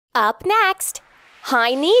Up next,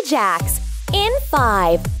 high knee jacks in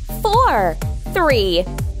 5, 4, 3,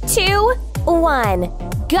 2,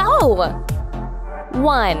 1, go!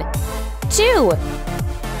 1, 2,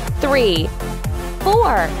 3,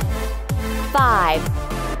 4, 5,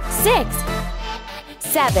 6,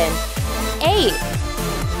 7, 8,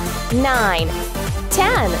 9,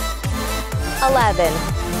 10, 11,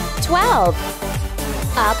 12.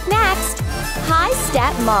 Up next, high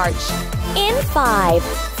step march in 5,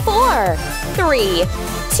 4, 3,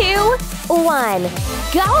 2, 1,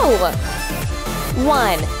 go!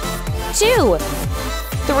 1, 2,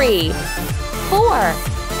 3, 4,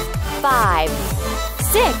 5,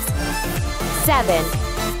 6, 7,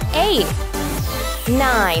 8,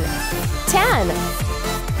 9, 10,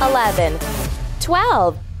 11,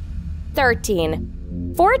 12,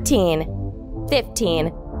 13, 14,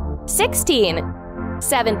 15, 16,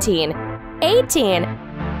 17, 18,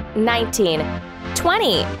 19,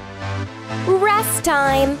 20. Rest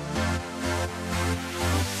time.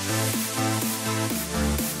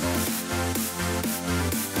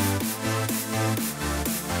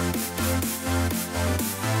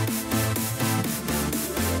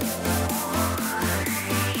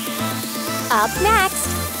 Up next,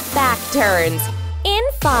 back turns in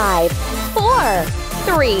 5, 4,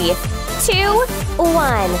 3, 2,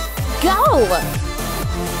 1, go!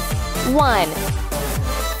 1,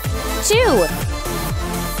 2,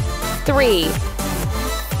 3,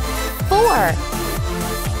 4,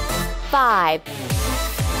 5,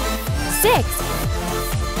 6,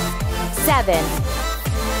 7,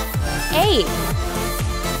 8,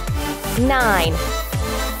 9,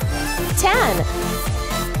 10,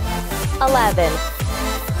 11,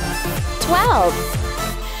 12,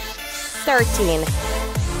 13,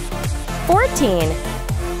 14,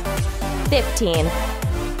 15,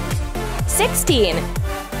 16,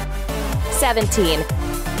 17,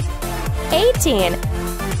 18,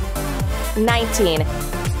 19,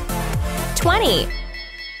 20.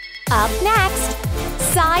 Up next,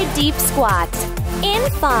 side deep squats in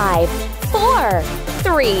 5, 4,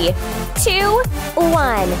 3, 2,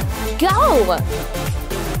 1, go!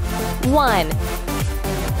 1,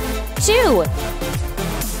 2,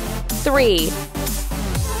 3,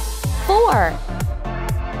 4,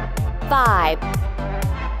 5,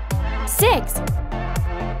 6,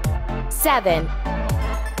 7,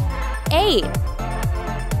 8,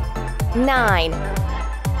 9,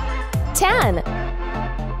 10,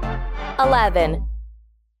 11,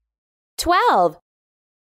 12,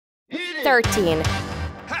 13,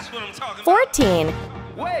 14.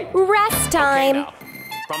 Rest time. Okay, now,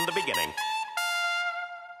 from the beginning.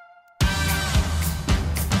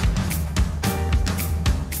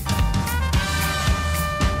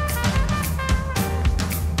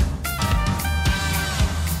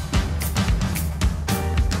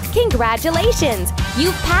 Congratulations!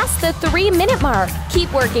 You've passed the 3-minute mark.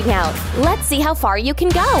 Keep working out. Let's see how far you can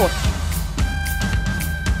go.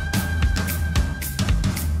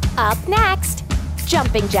 Up next,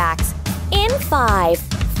 jumping jacks in 5,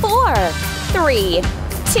 4, 3,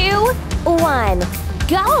 2, 1,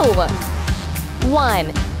 go!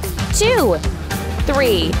 1, 2,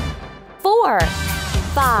 3, 4,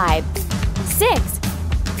 5, 6,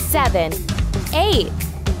 7, 8,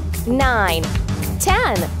 9,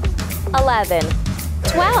 10, 11,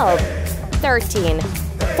 12, 13,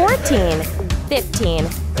 14, 15,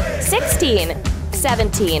 16,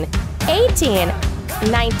 17, 18,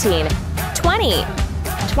 19, 20,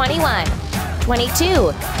 21,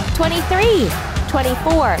 22, 23,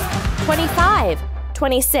 24, 25,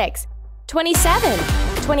 26, 27,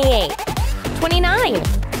 28, 29,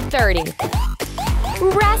 30.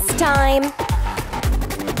 Rest time.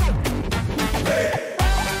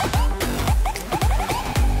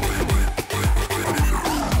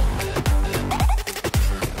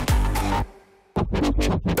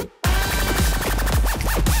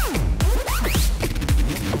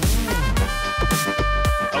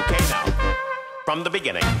 Okay, now, from the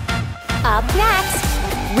beginning. Up next,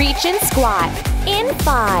 reach and squat in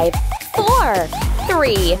 5, 4,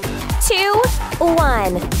 3, 2,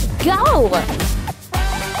 1, go!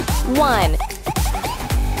 1,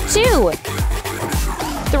 2,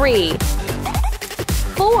 3,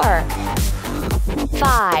 4,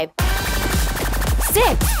 5,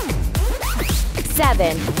 6,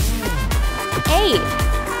 7, 8,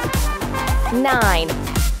 9,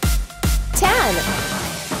 10,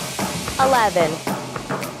 11,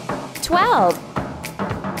 12,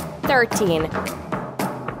 13,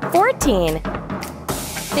 14,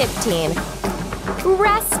 15.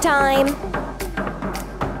 Rest time.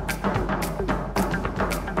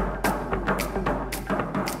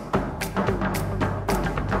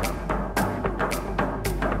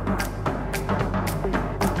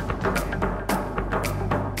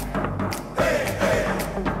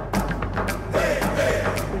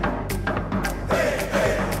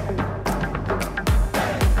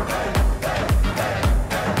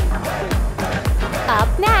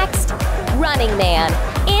 Running Man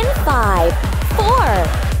in 5, 4,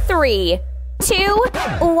 3, 2,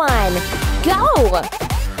 1, go!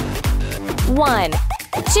 1,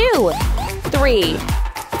 2, 3,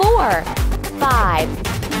 4, 5,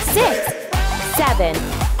 6, 7,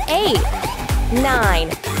 8, 9,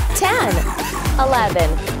 10,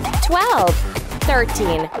 11, 12,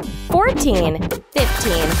 13, 14,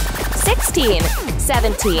 15, 16,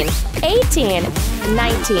 17, 18,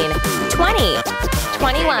 19, 20,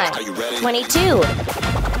 21, 22.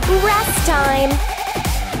 Rest time.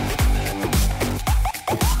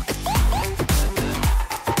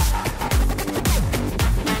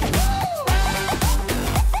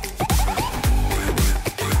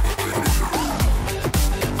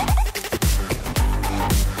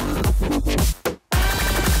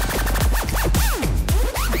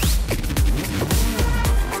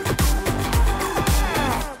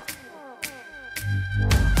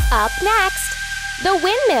 Up next, the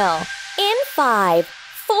windmill in 5,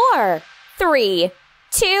 4, 3,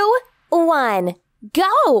 2, 1,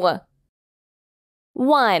 go!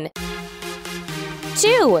 1,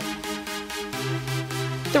 2,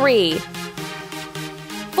 3,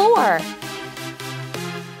 4,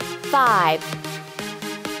 5,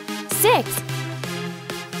 6,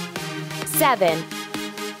 7,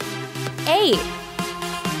 8,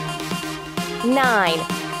 9,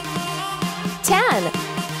 10,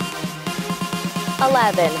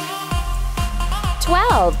 11,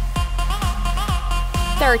 12,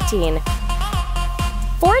 13,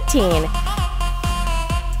 14,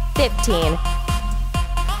 15,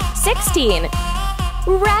 16.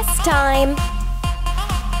 Rest time.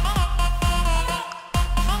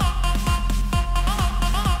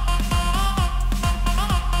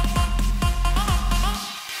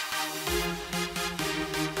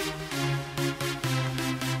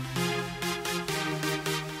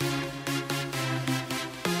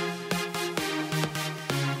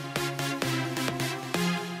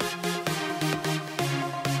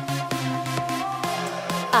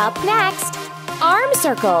 Up next, arm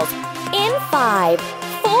circles in 5,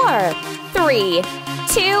 4, 3,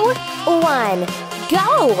 2, 1,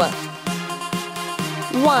 go!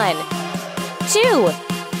 1, 2,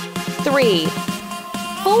 3,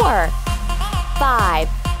 4, 5,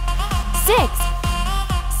 6,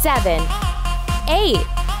 7, 8,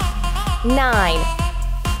 9,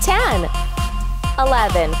 10,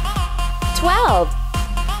 11, 12,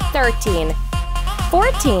 13,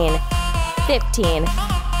 14, 15,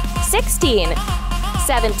 16,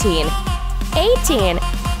 17, 18,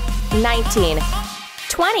 19,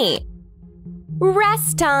 20.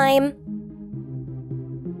 Rest time.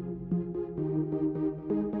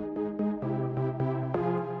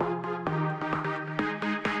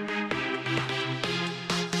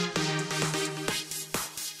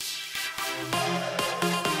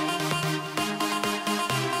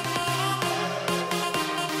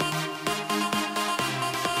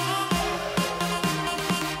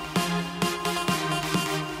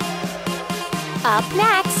 Up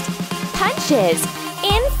next, punches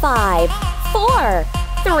in 5, 4,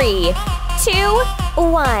 3, 2,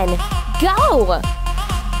 1, go!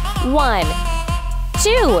 1,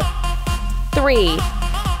 2, 3,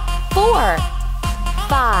 4,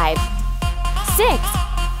 5, 6,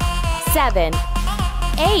 7,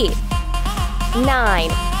 8,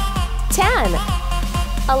 9, 10,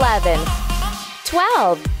 11,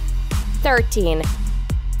 12, 13,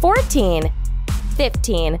 14,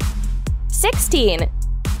 15, 16,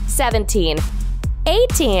 17,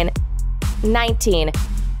 18, 19,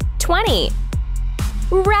 20.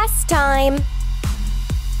 Rest time.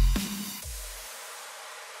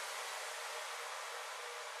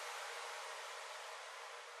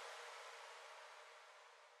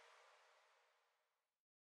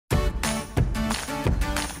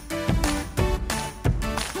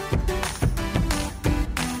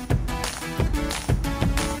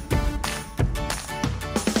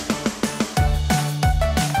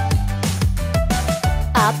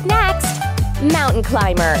 Up next, mountain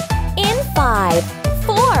climber in 5,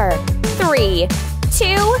 4, 3,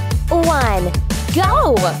 2, 1,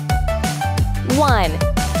 go! 1,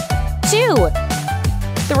 2,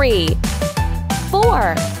 3,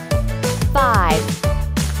 4, 5,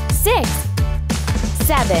 6,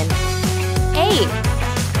 7, 8,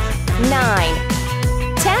 9,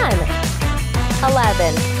 10,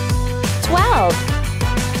 11, 12,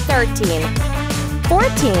 13,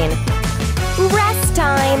 14. Rest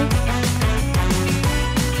time.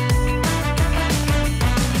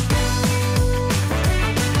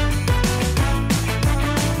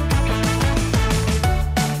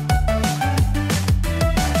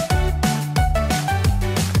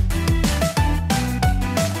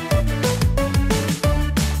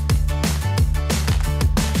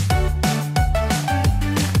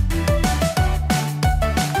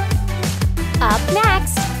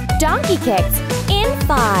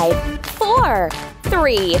 5, 4,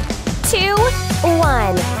 3, 2,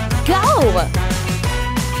 1. Go!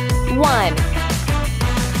 1,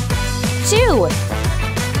 2,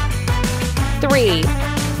 3,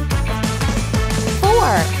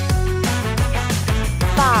 4,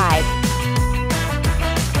 5,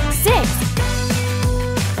 6,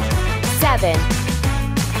 7,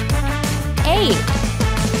 8,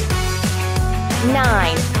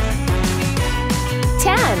 9,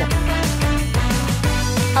 10,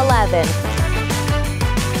 11,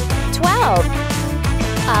 12.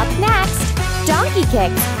 Up next, donkey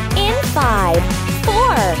kicks in 5,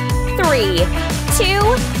 4, 3, 2,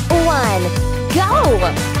 1. Go!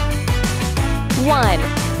 1,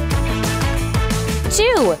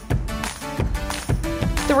 2,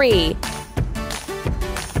 3,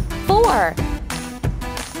 4,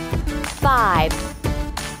 5,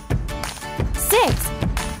 6,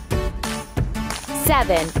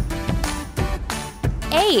 7,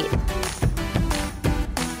 8,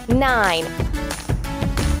 9,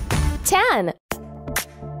 10,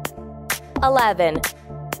 11,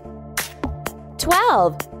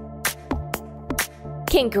 12.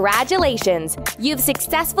 Congratulations! You've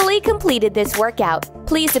successfully completed this workout.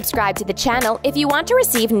 Please subscribe to the channel if you want to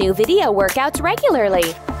receive new video workouts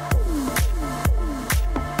regularly.